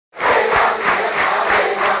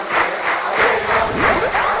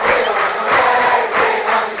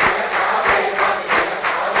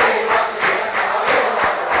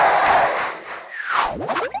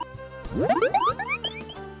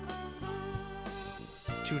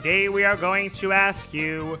Today we are going to ask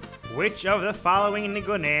you which of the following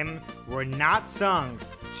Niggunim were not sung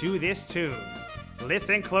to this tune.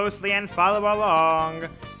 Listen closely and follow along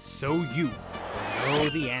so you know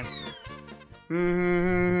the answer.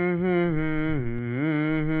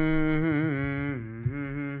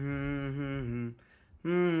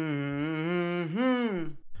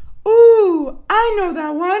 Ooh, I know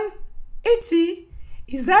that one. Itzy,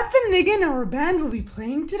 is that the Niggun our band will be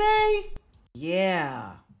playing today?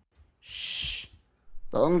 Yeah. Shh!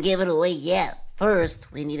 Don't give it away yet.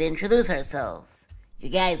 First, we need to introduce ourselves. You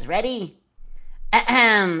guys ready?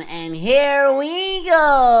 Ahem, and here we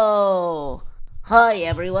go! Hi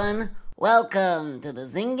everyone, welcome to the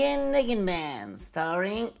Zingin' Niggun Band,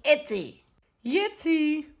 starring Itzy.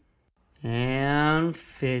 Yitzy. And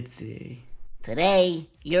Fitzy. Today,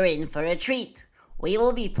 you're in for a treat. We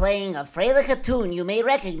will be playing a Freilich tune you may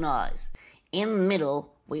recognize. In the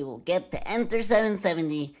middle, we will get to enter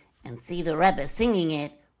 770 and see the Rebbe singing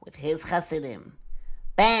it with his Hasidim.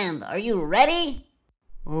 Band, are you ready?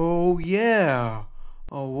 Oh yeah.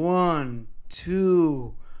 A 1,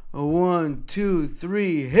 2, a 1, 2,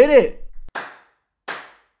 3, hit it!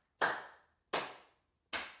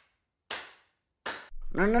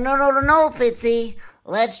 No, Fitzy.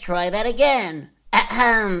 Let's try that again.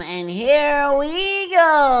 Ahem, and here we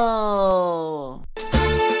go.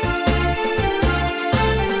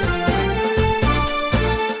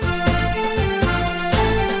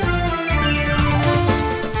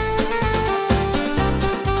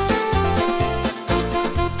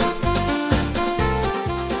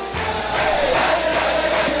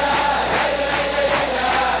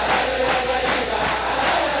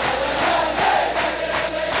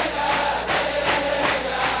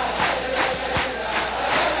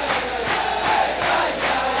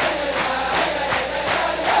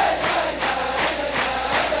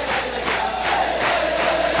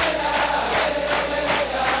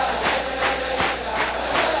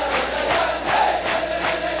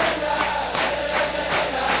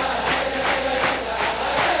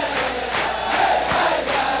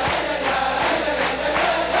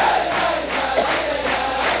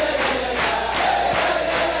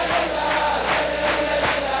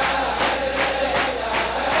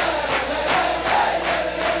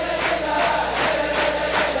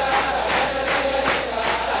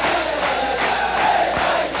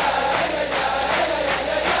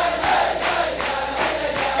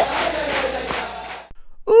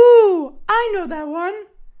 I know that one.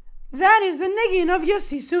 That is the Niggun of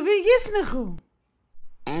Yasisu v'Yismechu.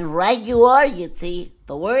 And right you are, Yitzi.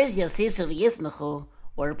 The words Yasisu v'Yismechu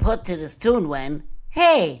were put to this tune when,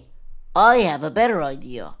 hey, I have a better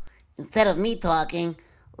idea. Instead of me talking,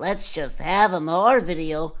 let's just have a more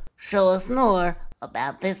video show us more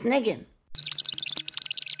about this Niggun.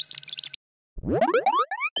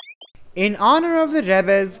 In honor of the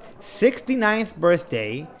Rebbe's 69th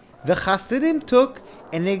birthday, the Hasidim took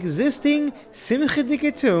an existing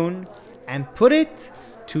Simcha tune and put it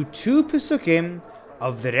to 2 Pesukim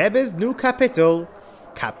of the Rebbe's new capital,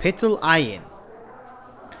 Kapitel Ayin.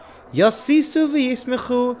 Yasisu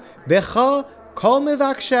v'yismechu becha kol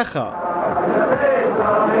mevakshecha.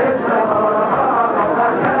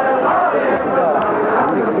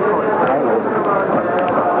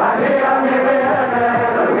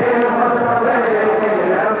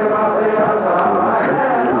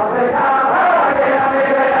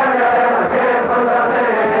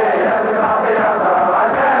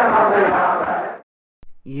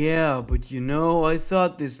 Yeah, but I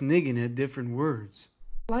thought this Niggun had different words.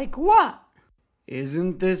 Like what?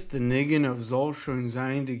 Isn't this the Niggun of Zol Shon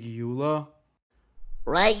Zayin de Geula?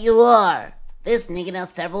 Right you are. This Niggun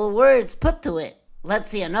has several words put to it.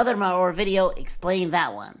 Let's see another Maor video explain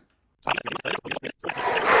that one.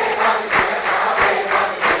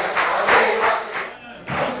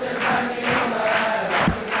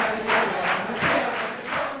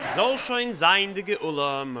 Soll schon sein die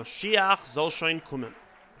Geula, Mashiach soll schon kommen.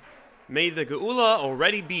 May the Geula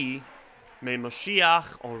already be, may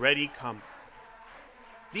Mashiach already come.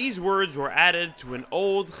 These words were added to an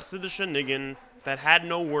old Chassidish Niggun that had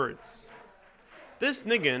no words. This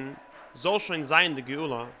Niggun, Soll schon sein die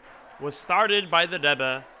Geula, was started by the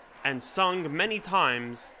Rebbe and sung many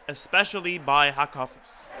times, especially by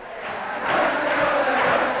Hakafis.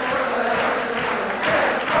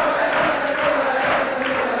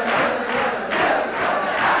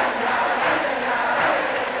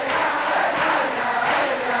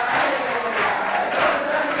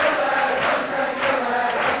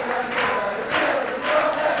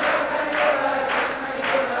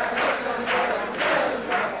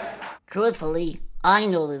 Truthfully, I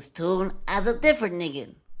know this tune as a different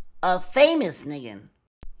Niggun, a famous Niggun.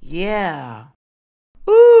 Yeah.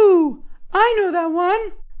 Ooh, I know that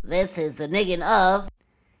one. This is the Niggun of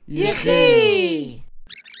Yechi.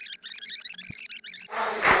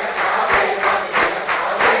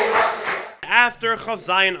 After Chav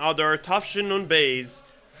Zayin Adar Tafshin Nun Beis,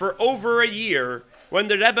 for over a year, when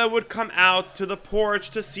the Rebbe would come out to the porch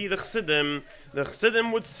to see the Chassidim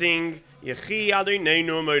would sing Yechi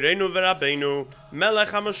Adonenu Moreinu V'Rabbeinu Melech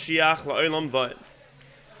HaMashiach La'olam V'ed,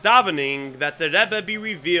 davening that the Rebbe be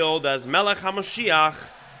revealed as Melech HaMashiach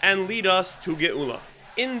and lead us to Geula.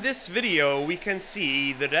 In this video, we can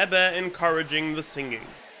see the Rebbe encouraging the singing.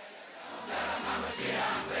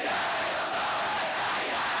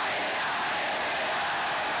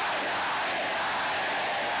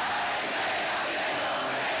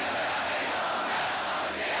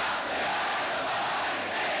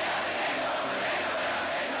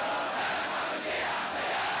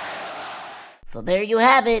 So there you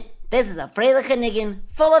have it. This is a Freiliche Niggun,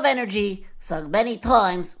 full of energy, sung many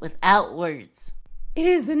times without words. It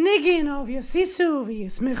is the Niggun of Yosisu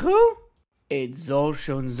v'Yismechu. It's soll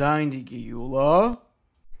schon sein die Geula.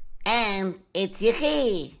 And it's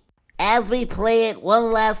Yechi. As we play it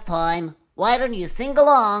one last time, why don't you sing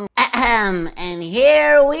along? Ahem, and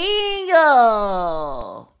here we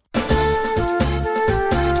go.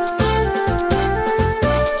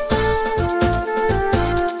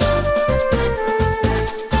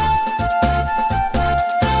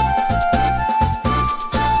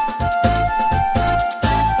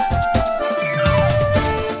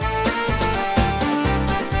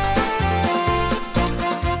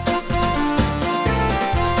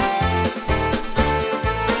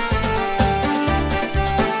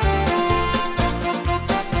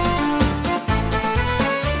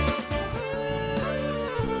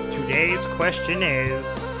 Today's question is,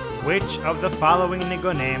 which of the following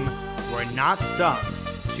Niggunim were not sung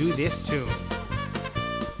to this tune?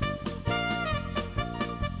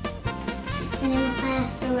 My name is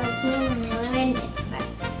Pastor Rosemond and I live in Pittsburgh.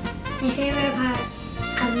 My favorite part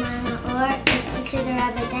of my or is to see the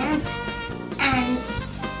rabbit dance and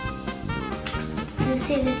to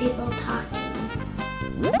see the people talking.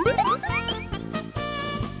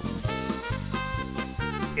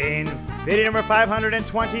 In video number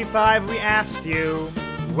 525, we asked you,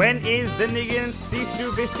 when is the Niggun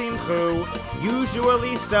Sisu V'Simchu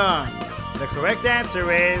usually sung? The correct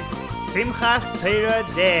answer is Simchas Torah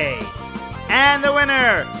Day. And the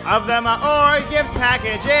winner of the Maor gift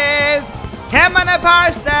package is Temana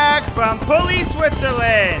Parstak from Pulley,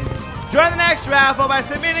 Switzerland. Join the next raffle by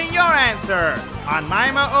submitting your answer on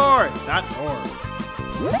mymaor.org.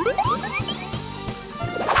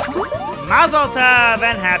 Mazel Tov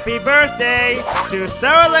and happy birthday to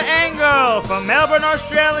Sarah Engel from Melbourne,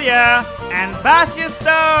 Australia, and Basia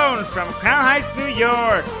Stone from Crown Heights, New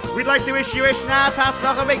York. We'd like to wish you a Shnat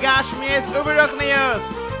Hatzlacha Begashmias Uberuchnius.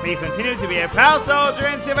 May you continue to be a proud soldier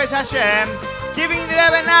in Tzivos Hashem, giving the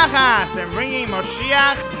Rebbe Nachas and bringing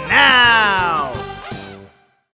Moshiach now.